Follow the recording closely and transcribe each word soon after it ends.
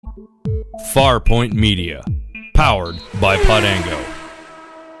Farpoint Media, powered by Podango.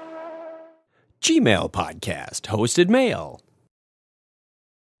 Gmail Podcast, hosted mail.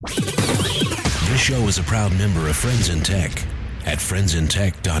 This show is a proud member of Friends in Tech at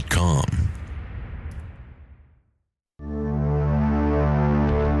friendsintech.com.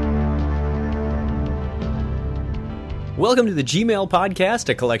 Welcome to the Gmail Podcast,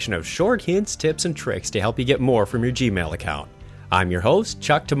 a collection of short hints, tips, and tricks to help you get more from your Gmail account. I'm your host,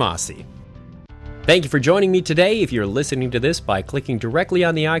 Chuck Tomasi. Thank you for joining me today. If you're listening to this by clicking directly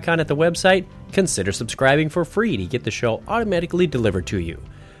on the icon at the website, consider subscribing for free to get the show automatically delivered to you.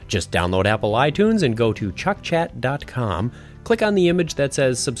 Just download Apple iTunes and go to chuckchat.com. Click on the image that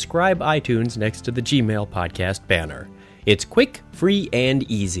says Subscribe iTunes next to the Gmail Podcast banner. It's quick, free, and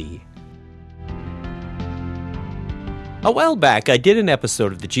easy. A while back, I did an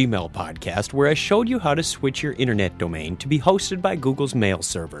episode of the Gmail Podcast where I showed you how to switch your internet domain to be hosted by Google's mail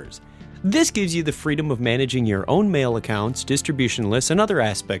servers. This gives you the freedom of managing your own mail accounts, distribution lists, and other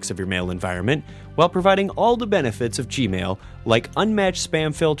aspects of your mail environment while providing all the benefits of Gmail, like unmatched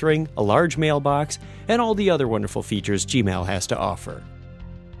spam filtering, a large mailbox, and all the other wonderful features Gmail has to offer.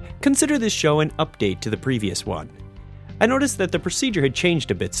 Consider this show an update to the previous one. I noticed that the procedure had changed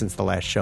a bit since the last show.